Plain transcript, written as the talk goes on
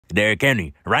Derrick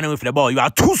Henry, running with the ball. You are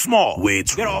too small.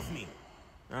 Wait. Get off me.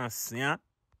 Yeah.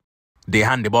 They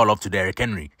hand the ball off to Derrick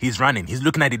Henry. He's running. He's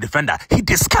looking at the defender. He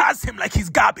discards him like he's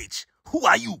garbage. Who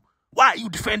are you? Why are you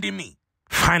defending me?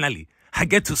 Finally, I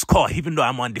get to score even though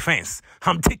I'm on defense.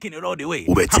 I'm taking it all the way.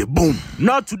 Boom.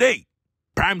 Not today.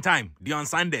 Prime time. Deion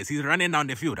Sanders. He's running down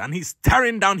the field and he's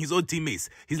tearing down his old teammates.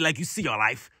 He's like, you see your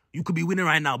life? You could be winning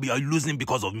right now, but you're losing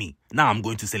because of me. Now I'm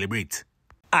going to celebrate.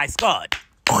 I scored.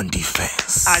 On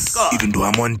defense. I scored. Even though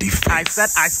I'm on defense. I said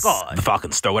I scored. The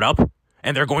Falcons throw it up,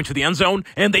 and they're going to the end zone,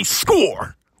 and they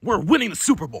score. We're winning the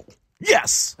Super Bowl.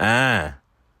 Yes.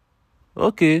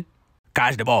 Okay.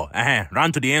 Catch the ball.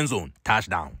 Run to the end zone.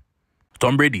 Touchdown.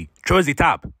 Tom Brady throws it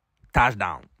up.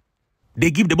 Touchdown.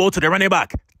 They give the ball to the running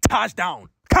back. Touchdown.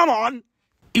 Come on.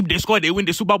 If they score, they win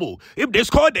the Super Bowl. If they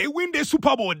score, they win the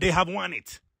Super Bowl. They have won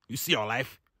it. You see your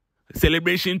life?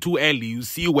 Celebration too early. You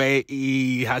see where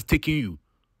he has taken you.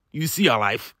 You see your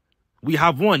life? We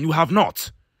have won. You have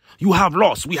not. You have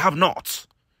lost. We have not.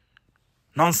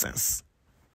 Nonsense.